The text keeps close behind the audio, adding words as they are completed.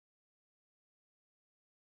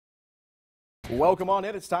Welcome on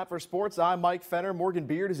in. It's time for sports. I'm Mike Fenner. Morgan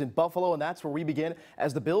Beard is in Buffalo, and that's where we begin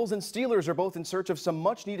as the Bills and Steelers are both in search of some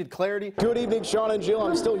much-needed clarity. Good evening, Sean and Jill.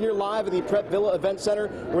 I'm still here live at the Prep Villa Event Center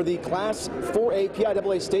where the Class 4A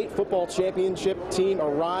PIAA State Football Championship team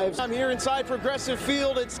arrives. I'm here inside Progressive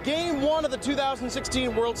Field. It's Game 1 of the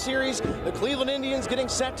 2016 World Series. The Cleveland Indians getting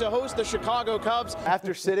set to host the Chicago Cubs.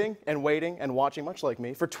 After sitting and waiting and watching, much like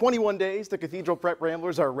me, for 21 days, the Cathedral Prep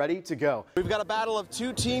Ramblers are ready to go. We've got a battle of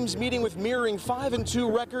two teams meeting with mirroring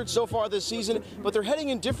 5-2 records so far this season, but they're heading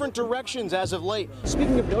in different directions as of late.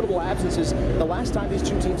 Speaking of notable absences, the last time these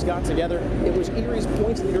two teams got together, it was Erie's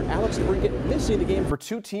points leader Alex DeBrincat missing the game. For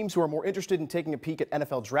two teams who are more interested in taking a peek at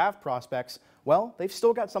NFL draft prospects, well, they've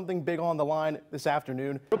still got something big on the line this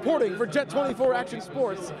afternoon. Reporting for Jet 24 Action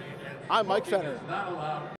Sports, I'm Mike Fenner.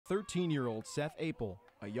 13-year-old Seth Apel,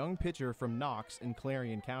 a young pitcher from Knox in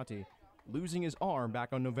Clarion County, losing his arm back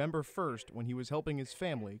on November 1st when he was helping his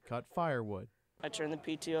family cut firewood. I turned the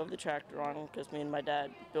PTO of the tractor on because me and my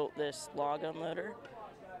dad built this log unloader,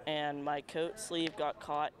 and my coat sleeve got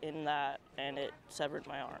caught in that and it severed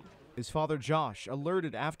my arm. His father Josh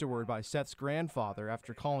alerted afterward by Seth's grandfather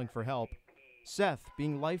after calling for help. Seth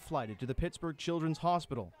being life-flighted to the Pittsburgh Children's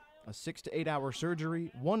Hospital. A 6 to 8 hour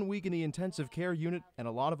surgery, 1 week in the intensive care unit, and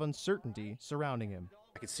a lot of uncertainty surrounding him.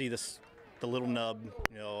 I could see the little nub,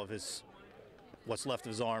 of what's left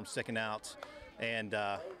of his arm sticking out, and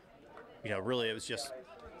really it was just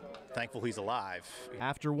thankful he's alive.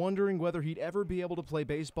 After wondering whether he'd ever be able to play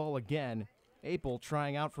baseball again, Apel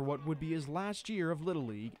trying out for what would be his last year of Little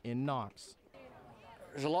League in Knox.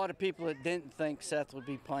 There's a lot of people that didn't think Seth would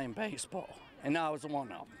be playing baseball, and I was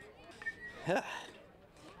one of them.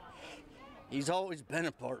 He's always been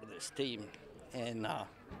a part of this team, and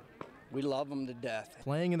we love him to death.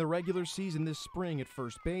 Playing in the regular season this spring at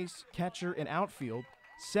first base, catcher, and outfield,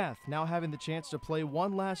 Seth now having the chance to play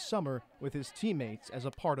one last summer with his teammates as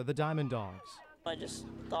a part of the Diamond Dogs. I just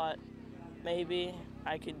thought maybe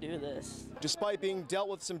I could do this. Despite being dealt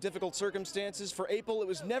with some difficult circumstances, for Apel it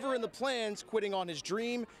was never in the plans quitting on his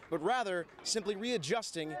dream, but rather simply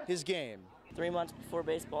readjusting his game. 3 months before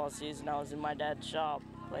baseball season, I was in my dad's shop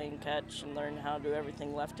playing catch and learning how to do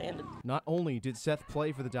everything left-handed. Not only did Seth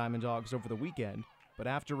play for the Diamond Dogs over the weekend, but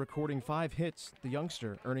after recording 5 hits, the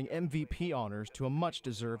youngster earning MVP honors to a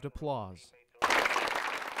much-deserved applause.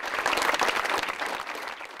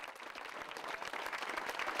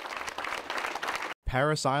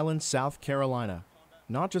 Parris Island, South Carolina.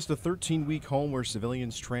 Not just a 13-week home where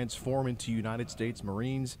civilians transform into United States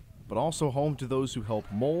Marines, but also home to those who help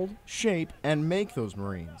mold, shape, and make those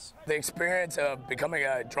Marines. The experience of becoming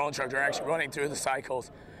a drill instructor, actually running through the cycles,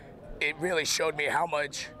 it really showed me how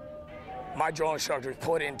much my drill instructors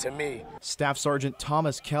put into me. Staff Sergeant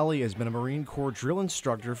Thomas Kelly has been a Marine Corps drill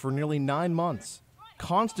instructor for nearly 9 months.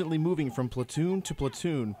 Constantly moving from platoon to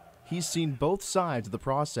platoon, he's seen both sides of the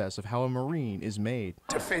process of how a Marine is made.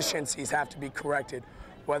 Deficiencies have to be corrected,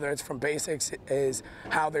 whether it's from basics, is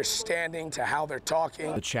how they're standing to how they're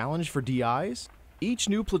talking. The challenge for DIs? Each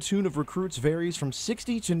new platoon of recruits varies from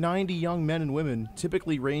 60 to 90 young men and women,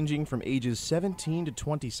 typically ranging from ages 17 to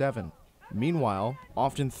 27. Meanwhile,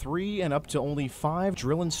 often 3 and up to only 5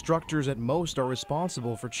 drill instructors at most are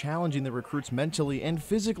responsible for challenging the recruits mentally and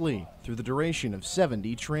physically through the duration of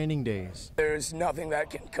 70 training days. There's nothing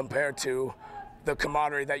that can compare to the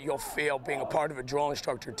camaraderie that you'll feel being a part of a drill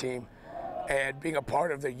instructor team and being a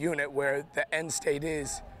part of the unit where the end state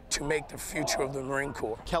is to make the future of the Marine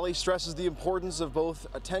Corps. Kelly stresses the importance of both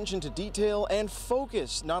attention to detail and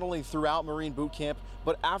focus, not only throughout Marine boot camp,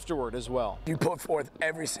 but afterward as well. You put forth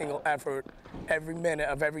every single effort, every minute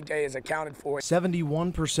of every day is accounted for.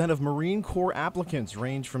 71% of Marine Corps applicants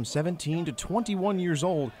range from 17 to 21 years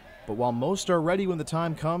old, but while most are ready when the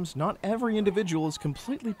time comes, not every individual is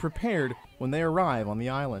completely prepared when they arrive on the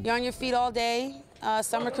island. You're on your feet all day.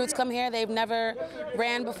 Some recruits come here, they've never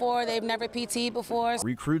ran before, they've never PT'd before.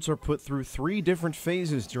 Recruits are put through 3 different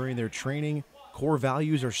phases during their training. Core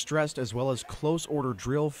values are stressed, as well as close order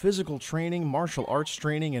drill, physical training, martial arts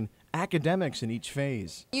training, and academics in each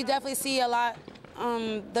phase. You definitely see a lot,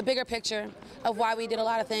 the bigger picture of why we did a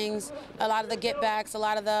lot of things, a lot of the get-backs, a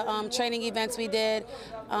lot of the training events we did,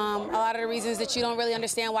 a lot of the reasons that you don't really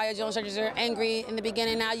understand why your drill instructors are angry in the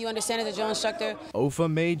beginning. Now you understand as a drill instructor. Ofa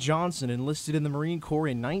Mae Johnson enlisted in the Marine Corps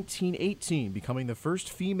in 1918, becoming the first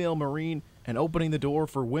female Marine and opening the door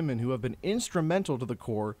for women who have been instrumental to the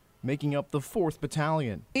Corps, making up the 4th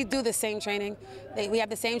Battalion. We do the same training. We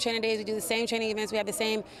have the same training days, we do the same training events, we have the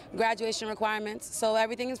same graduation requirements, so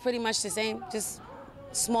everything is pretty much the same, just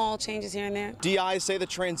small changes here and there. DIs say the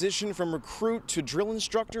transition from recruit to drill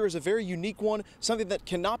instructor is a very unique one, something that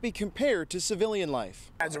cannot be compared to civilian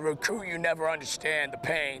life. As a recruit, you never understand the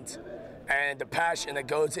pains and the passion that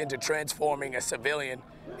goes into transforming a civilian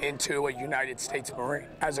into a United States Marine.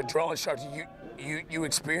 As a drill instructor, you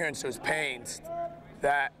experience those pains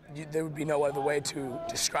that there would be no other way to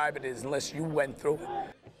describe it unless you went through it.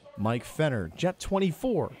 Mike Fenner, Jet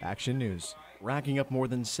 24, Action News. Racking up more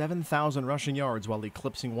than 7,000 rushing yards while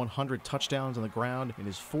eclipsing 100 touchdowns on the ground in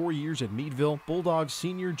his 4 years at Meadville, Bulldogs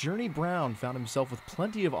senior Journey Brown found himself with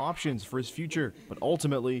plenty of options for his future. But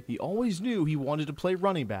ultimately, he always knew he wanted to play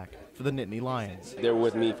running back for the Nittany Lions. They were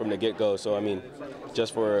with me from the get-go, so I mean,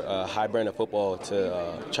 just for a high brand of football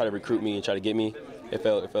to try to recruit me and try to get me, it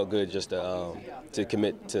felt good just to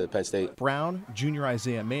commit to Penn State. Brown, junior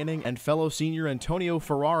Isaiah Manning, and fellow senior Antonio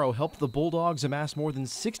Ferraro helped the Bulldogs amass more than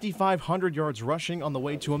 6,500 yards rushing on the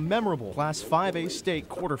way to a memorable Class 5A state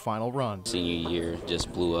quarterfinal run. Senior year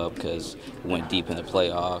just blew up because we went deep in the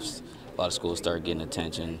playoffs. A lot of schools started getting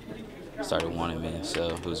attention, started wanting me, so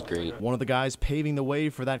it was great. One of the guys paving the way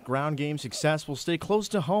for that ground game success will stay close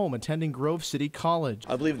to home, attending Grove City College.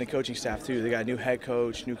 I believe in the coaching staff too. They got a new head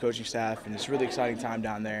coach, new coaching staff, and it's a really exciting time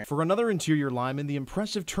down there. For another interior lineman, the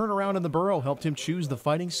impressive turnaround in the Borough helped him choose the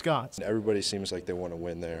Fighting Scots. Everybody seems like they want to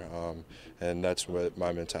win there, and that's what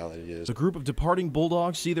my mentality is. The group of departing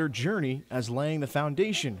Bulldogs see their journey as laying the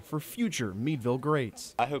foundation for future Meadville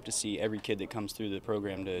greats. I hope to see every kid that comes through the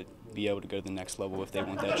program to be able to go to the next level if they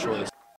want that choice.